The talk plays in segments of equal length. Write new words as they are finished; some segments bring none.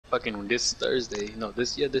fucking this Thursday. No,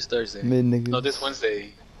 this Thursday. Mid niggas. No, this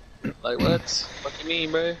Wednesday. Like what? What you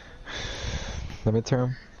mean, bro? The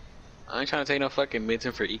midterm. I ain't trying to take no fucking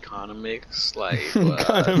midterm for Economix. Like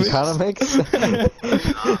Economix.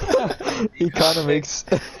 Economix.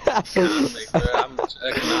 Economics, bro. I'm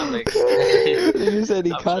economics. You said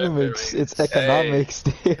economics. It's economics,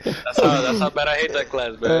 dude. That's how bad I hate that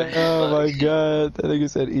class, bro. Oh my god, that nigga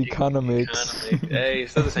said economics. Hey,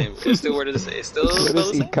 it's still the same. It's still word of the same. It's still What is the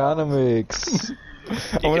same. economics?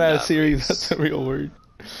 I want to ask Siri if that's a real word.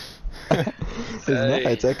 It's not,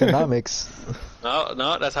 it's economics.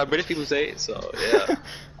 No, that's how British people say it. So yeah.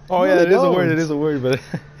 Oh yeah, No, it they is a word. don't. It is a word, but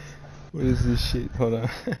what is this shit? Hold on.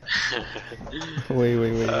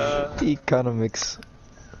 Wait. Economics.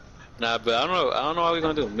 Nah, but I don't know how we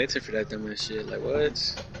gonna do a midterm for that dumb ass shit. Like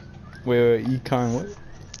what? Wait, econ what?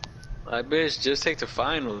 Like bitch, just take the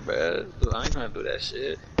finals, bro. I ain't trying to do that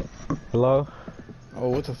shit. Hello? Oh,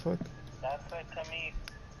 what the fuck? That's it to me.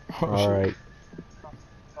 Oh, Alright. Come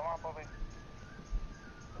on, Bobby.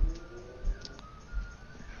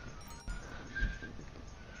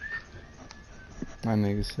 My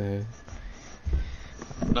nigga said.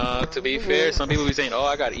 Nah, to be fair, some people be saying, "Oh,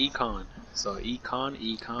 I got econ." So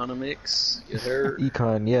economics. You heard?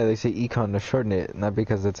 Econ, yeah, they say econ to shorten it, not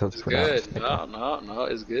because it's how it's It's pronounced. good. No,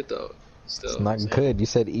 it's good though. Still, It's not good, you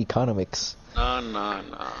said economics. Nah.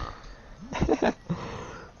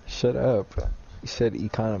 Shut up. You said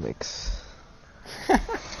economics.